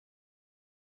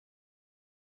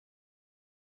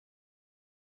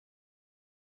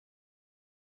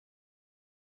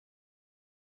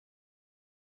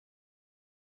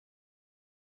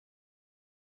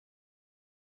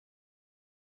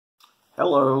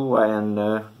Hello and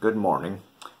good morning.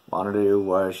 Wanted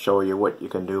to show you what you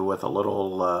can do with a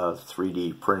little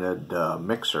 3D printed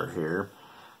mixer here.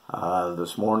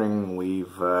 This morning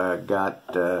we've got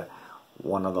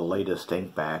one of the latest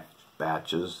ink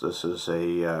batches. This is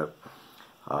a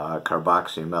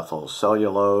carboxymethyl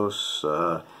cellulose.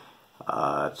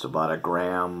 It's about a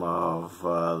gram of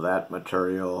that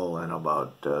material and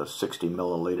about 60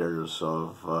 milliliters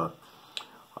of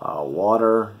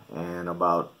water and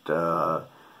about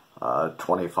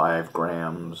 25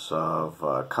 grams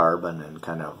of carbon and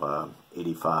kind of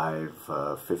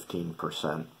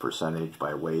 15% percentage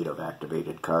by weight of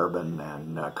activated carbon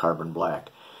and carbon black.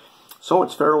 So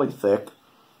it's fairly thick.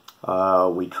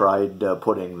 We tried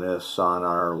putting this on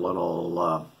our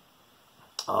little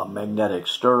magnetic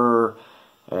stirrer,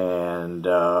 and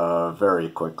very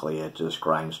quickly it just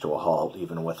grinds to a halt,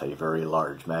 even with a very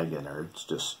large magnet. It's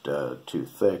just too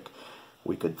thick.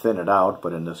 We could thin it out,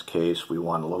 but in this case we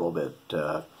want a little bit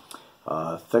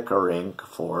thicker ink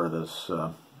for this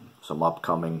some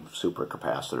upcoming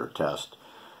supercapacitor test.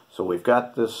 So we've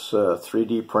got this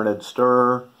 3D printed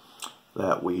stirrer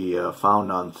that we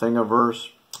found on Thingiverse.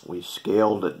 We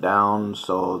scaled it down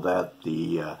so that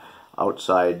the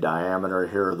outside diameter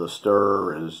here of the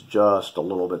stirrer is just a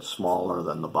little bit smaller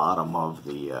than the bottom of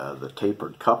the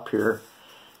tapered cup here.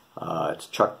 It's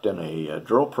chucked in a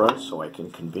drill press so I can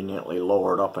conveniently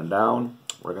lower it up and down.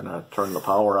 We're going to turn the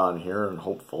power on here and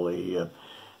hopefully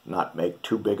not make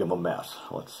too big of a mess.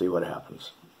 Let's see what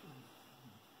happens.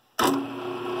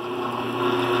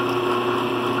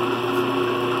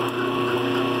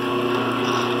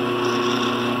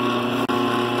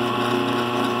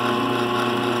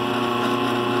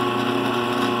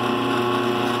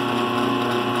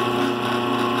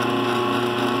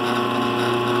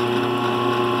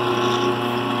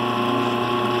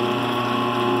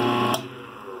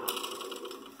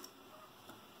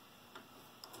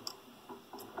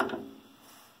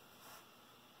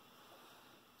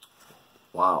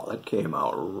 Wow, that came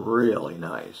out really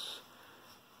nice.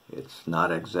 It's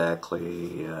not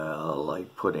exactly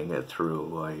like putting it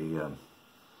through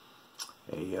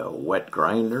a wet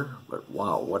grinder, but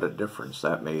wow, what a difference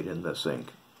that made in this ink.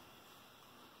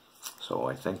 So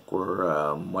I think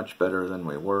we're much better than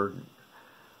we were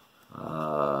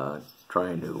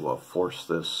trying to force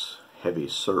this heavy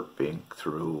SERP ink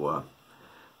through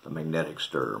the magnetic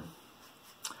stirrer.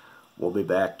 We'll be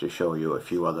back to show you a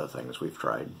few other things we've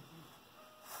tried.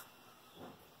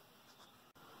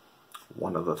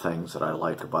 One of the things that I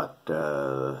like about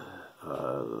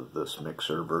this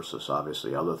mixer versus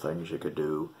obviously other things you could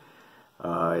do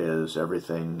is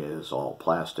everything is all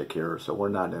plastic here, so we're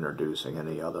not introducing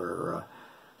any other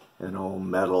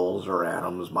metals or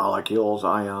atoms, molecules,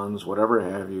 ions, whatever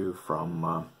have you,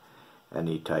 from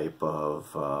any type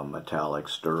of metallic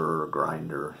stirrer,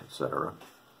 grinder, etc.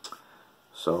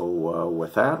 So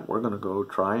with that, we're going to go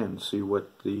try and see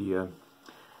what the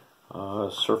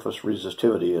surface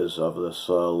resistivity is of this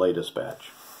latest batch.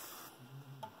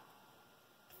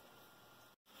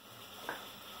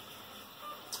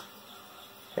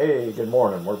 Hey, good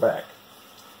morning, we're back.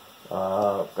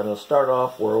 Going to start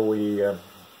off where we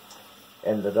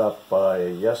ended up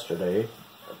yesterday.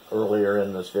 Earlier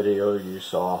in this video you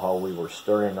saw how we were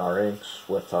stirring our inks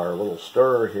with our little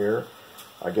stirrer here.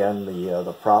 Again,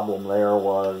 the problem there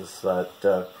was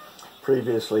that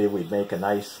previously we'd make a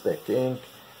nice thick ink.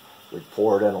 We'd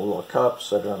pour it in a little cup,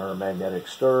 set it on our magnetic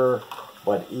stirrer,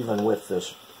 but even with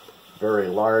this very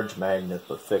large magnet,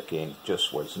 the thick ink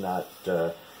just was not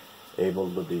able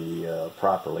to be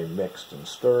properly mixed and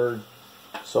stirred.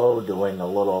 So doing a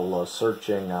little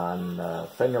searching on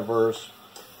Thingiverse,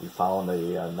 we found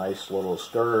a nice little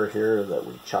stirrer here that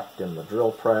we chucked in the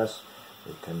drill press.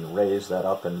 We can raise that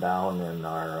up and down in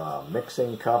our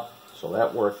mixing cup, so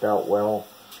that worked out well.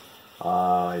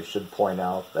 I should point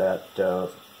out that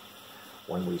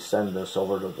when we send this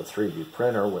over to the 3D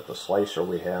printer with the slicer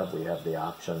we have the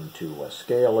option to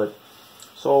scale it.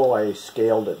 So I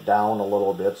scaled it down a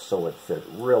little bit so it fit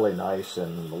really nice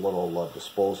in the little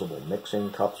disposable mixing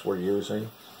cups we're using.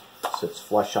 It sits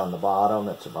flush on the bottom.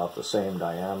 It's about the same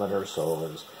diameter, so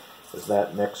as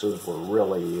that mixes, we're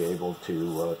really able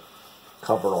to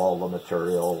cover all the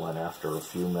material, and after a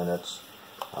few minutes,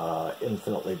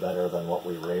 infinitely better than what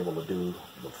we were able to do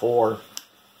before.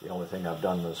 The only thing I've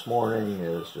done this morning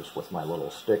is just with my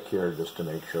little stick here, just to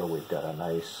make sure we've got a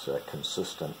nice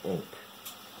consistent ink.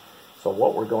 So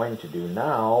what we're going to do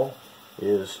now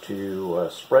is to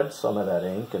spread some of that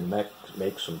ink and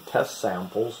make some test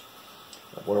samples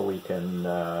where we can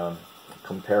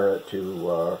compare it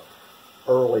to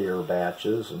earlier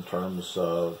batches in terms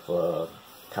of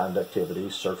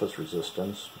conductivity, surface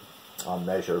resistance,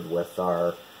 measured with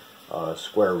our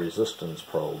square resistance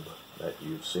probe that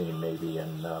you've seen maybe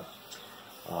in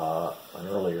an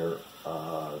earlier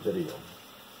video.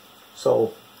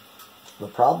 So the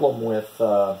problem with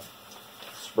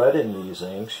spreading these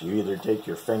inks, you either take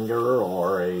your finger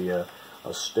or a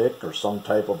stick or some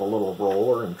type of a little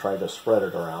roller and try to spread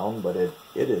it around, but it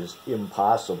is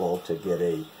impossible to get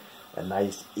a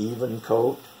nice even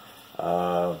coat.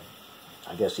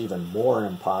 I guess even more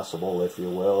impossible, if you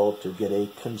will, to get a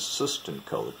consistent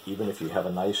coat. Even if you have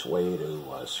a nice way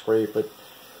to scrape it,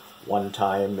 one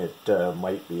time it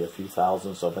might be a few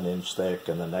thousandths of an inch thick,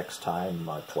 and the next time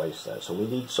twice that. So we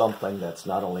need something that's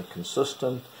not only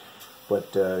consistent,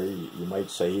 but you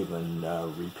might say even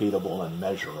repeatable and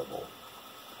measurable.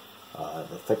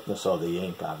 The thickness of the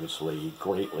ink obviously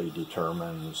greatly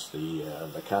determines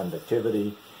the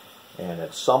conductivity, and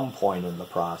at some point in the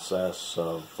process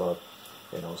of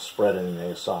spreading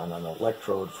this on an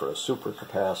electrode for a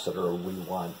supercapacitor, we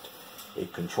want a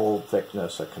controlled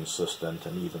thickness, a consistent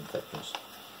and even thickness.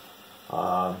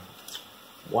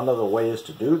 One of the ways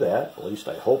to do that, at least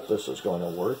I hope this is going to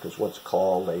work, is what's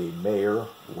called a Meir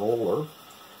Roller.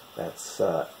 That's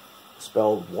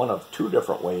spelled one of two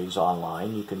different ways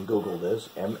online. You can Google this,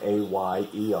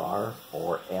 M-A-Y-E-R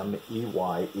or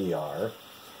M-E-Y-E-R,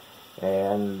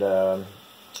 and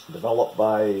developed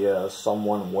by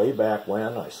someone way back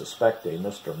when, I suspect a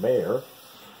Mr. Meir,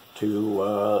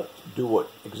 to do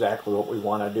exactly what we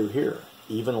want to do here,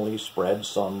 evenly spread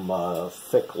some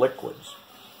thick liquids.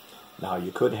 Now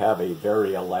you could have a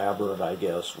very elaborate, I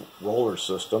guess, roller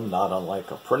system, not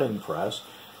unlike a printing press,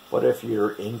 but if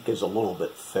your ink is a little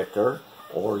bit thicker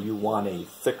or you want a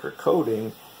thicker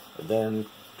coating, then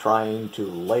trying to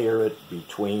layer it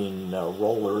between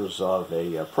rollers of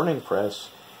a printing press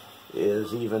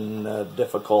is even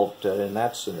difficult in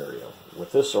that scenario.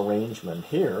 With this arrangement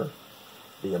here,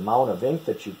 the amount of ink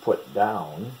that you put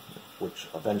down, which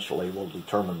eventually will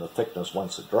determine the thickness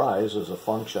once it dries, is a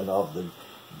function of the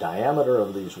diameter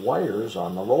of these wires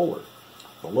on the roller.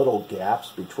 The little gaps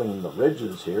between the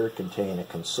ridges here contain a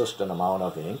consistent amount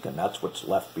of ink, and that's what's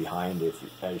left behind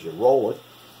as you roll it.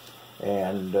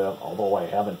 And although I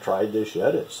haven't tried this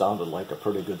yet, it sounded like a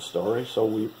pretty good story, so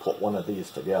we put one of these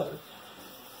together.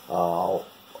 I'll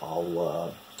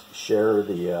share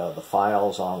the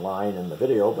files online in the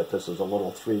video, but this is a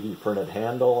little 3D printed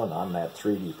handle, and on that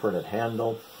 3D printed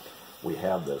handle we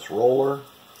have this roller.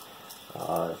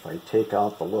 If I take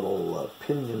out the little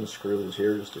pinion screws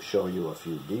here just to show you a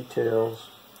few details.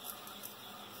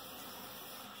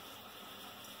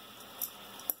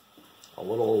 A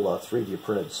little 3D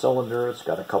printed cylinder. It's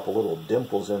got a couple little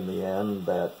dimples in the end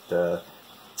that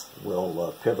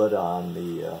will pivot on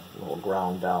the little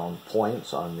ground down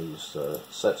points on these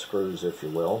set screws, if you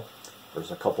will.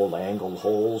 There's a couple of angled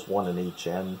holes, one in each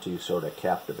end, to sort of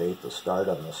captivate the start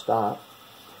and the stop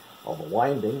of the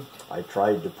winding. I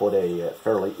tried to put a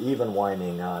fairly even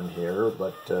winding on here,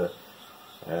 but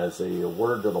as a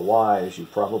word to the wise, you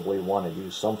probably want to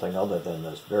use something other than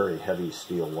this very heavy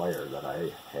steel wire that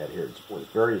I had here. It was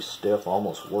very stiff,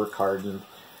 almost work hardened,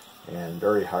 and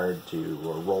very hard to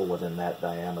roll it in that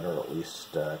diameter, at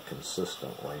least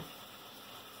consistently.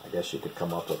 I guess you could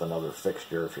come up with another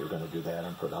fixture if you're going to do that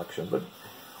in production, but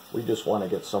we just want to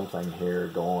get something here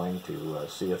going to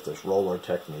see if this roller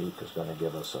technique is going to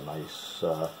give us a nice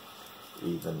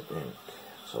even ink.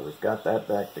 So we've got that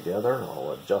back together.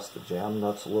 I'll adjust the jam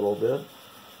nuts a little bit.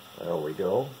 There we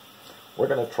go. We're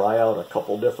going to try out a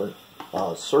couple different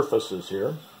surfaces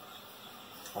here.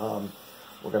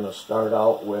 We're going to start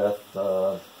out with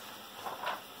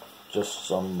just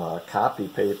some copy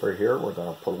paper here. We're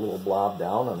going to put a little blob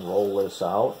down and roll this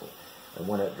out, and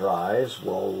when it dries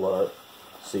we'll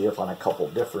see if on a couple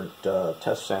different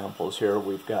test samples here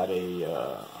we've got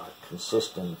a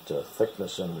consistent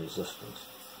thickness and resistance.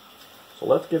 So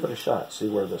let's give it a shot, see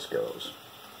where this goes.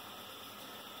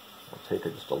 We'll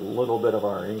take just a little bit of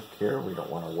our ink here. We don't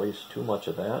want to waste too much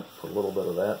of that. Put a little bit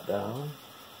of that down.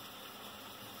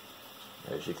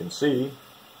 As you can see,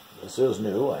 this is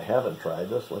new. I haven't tried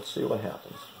this. Let's see what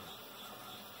happens.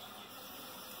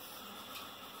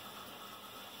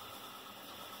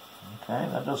 Okay,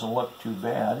 that doesn't look too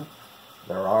bad.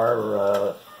 There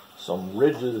are some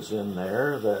ridges in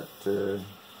there that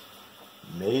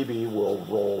maybe will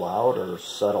roll out or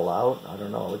settle out. I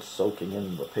don't know. It's soaking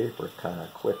into the paper kind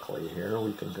of quickly here.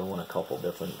 We can go in a couple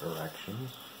different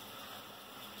directions.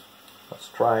 Let's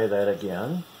try that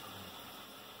again.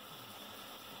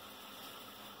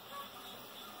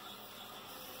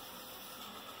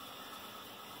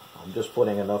 I'm just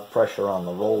putting enough pressure on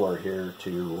the roller here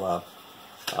to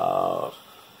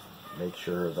make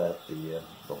sure that the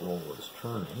roller is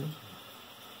turning.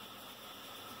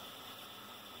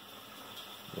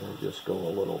 We'll just go a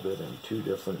little bit in two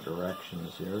different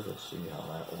directions here to see how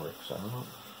that works out.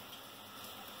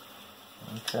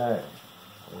 Okay,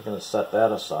 we're going to set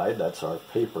that aside. That's our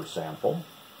paper sample.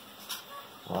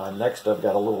 Next I've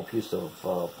got a little piece of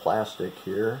plastic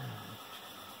here.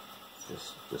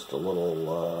 Just a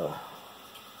little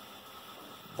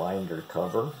binder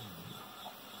cover.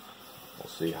 We'll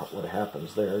see what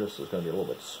happens there. This is going to be a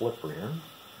little bit slipperier.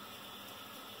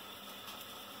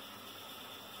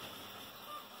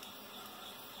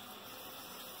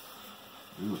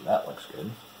 Ooh, that looks good.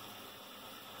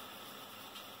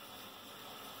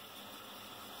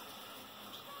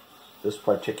 This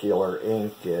particular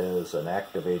ink is an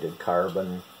activated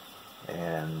carbon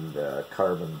and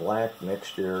carbon black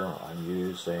mixture. I'm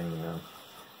using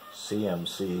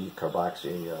CMC,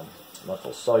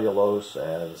 carboxymethylcellulose,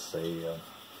 as a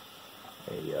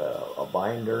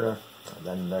binder. And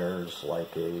then there's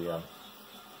like a,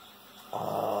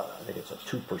 I think it's a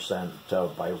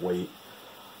 2% by weight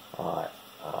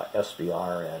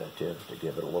SBR additive to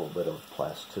give it a little bit of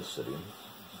plasticity.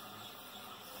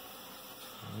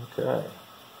 Okay.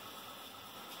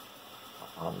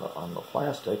 On the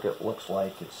plastic, it looks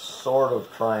like it's sort of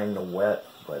trying to wet,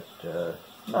 but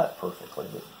not perfectly.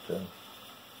 But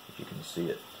if you can see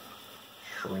it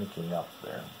shrinking up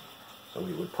there, so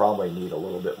we would probably need a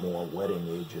little bit more wetting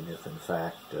agent if, in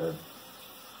fact, we're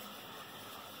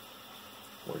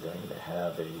going to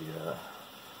have a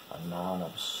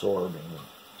non-absorbing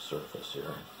surface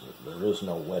here. There is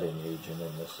no wetting agent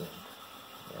in this ink.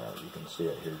 You can see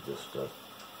it here, just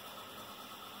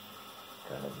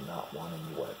kind of not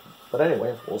wanting wet. But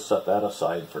anyway, we'll set that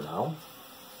aside for now.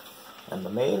 And the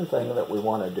main thing that we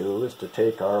want to do is to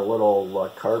take our little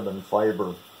carbon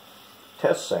fiber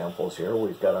test samples here.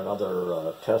 We've got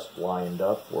another test lined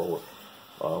up where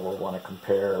we'll want to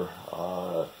compare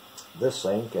this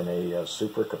ink in a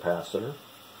supercapacitor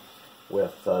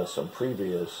with some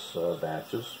previous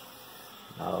batches.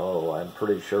 Now, I'm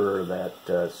pretty sure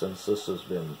that since this has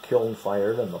been kiln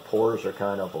fired and the pores are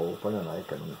kind of open and I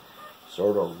can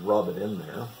sort of rub it in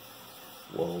there,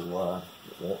 we'll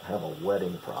won't have a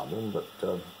wetting problem, but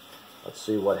let's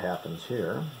see what happens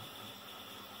here.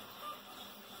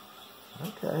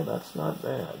 Okay, that's not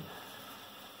bad.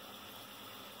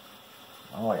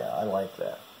 Oh yeah, I like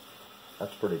that.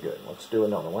 That's pretty good. Let's do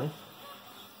another one.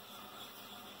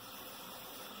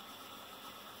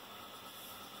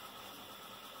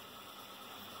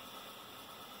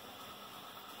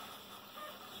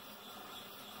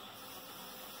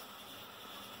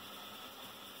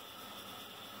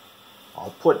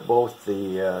 I'll put both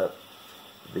the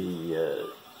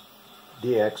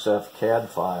DXF CAD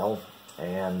file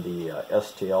and the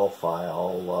STL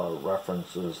file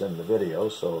references in the video,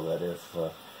 so that if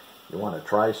you want to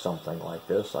try something like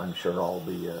this, I'm sure I'll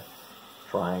be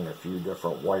trying a few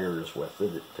different wires with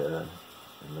it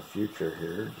in the future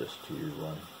here, just to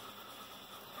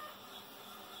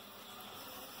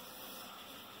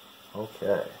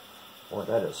okay. Boy,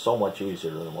 that is so much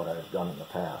easier than what I've done in the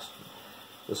past.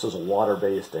 This is a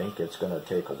water-based ink. It's going to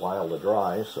take a while to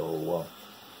dry, so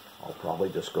I'll probably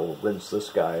just go rinse this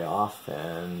guy off,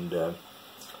 and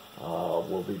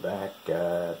we'll be back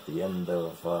at the end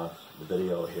of the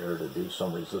video here to do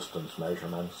some resistance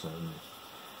measurements and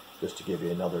just to give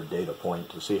you another data point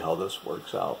to see how this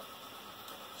works out.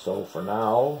 So for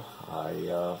now,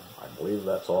 I believe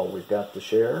that's all we've got to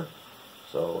share,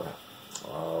 so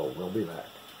we'll be back.